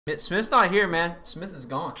Smith's not here, man. Smith is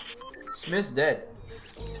gone. Smith's dead.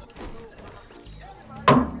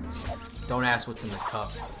 Don't ask what's in the cup.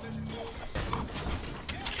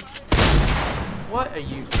 What are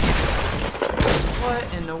you?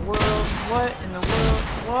 What in the world? What in the world?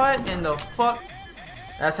 What in the fuck?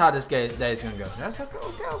 That's how this day is gonna go. That's how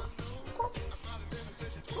go.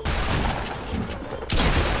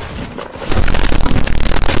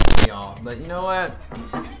 Y'all, but you know what?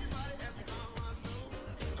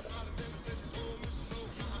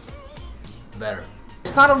 Better.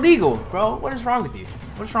 It's not illegal, bro. What is wrong with you?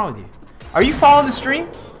 What is wrong with you? Are you following the stream?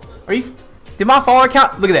 Are you? Did my follower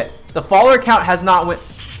count? Look at that. The follower count has not went.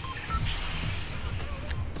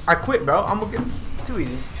 I quit, bro. I'm gonna get too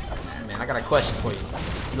easy. Man, I got a question for you.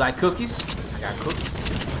 You like cookies? I got cookies.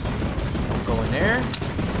 Go in there.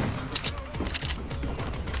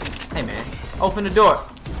 Hey, man. Open the door.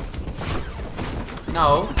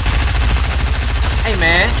 No. Hey,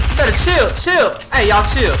 man. You better chill. Hey, y'all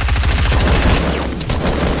chill.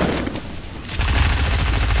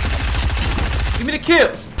 Give me the kill.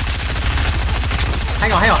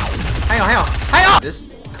 Hang on.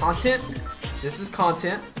 This is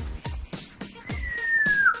content.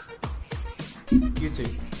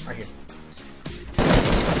 YouTube, right here.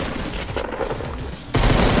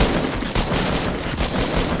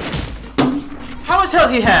 How much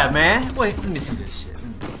health he have, man? Wait, let me see this shit.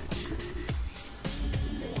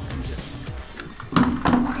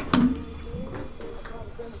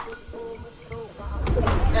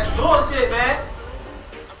 That's bullshit, man.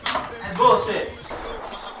 That's bullshit.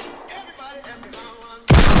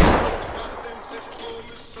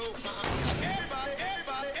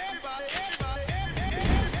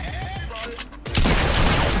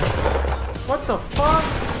 What the fuck?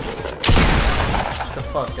 Sit the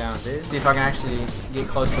fuck down, dude. See if I can actually get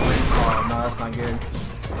close to winning. Oh no, that's not good.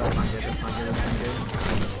 That's not good.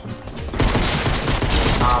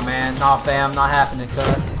 Nah, man. Nah, fam. Not happening,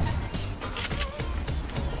 cut.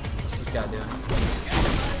 What's this guy doing?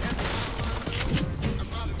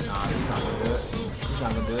 Nah, he's not gonna do it. He's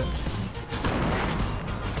not gonna do it.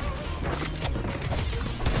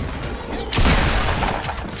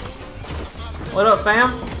 What up,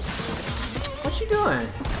 fam? What you doing?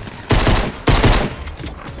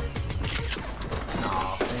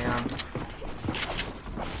 Aw, fam.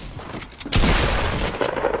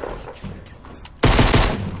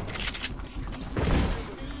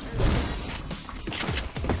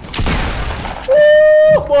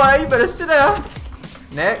 Woo! Boy, you better sit down.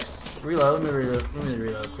 Next. Reload. Let me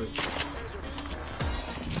reload quick.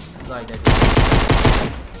 Like that.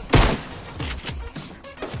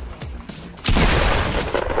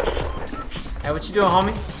 Hey, what you doing,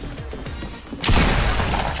 homie?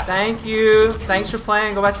 Thank you. Thanks for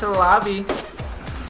playing. Go back to the lobby.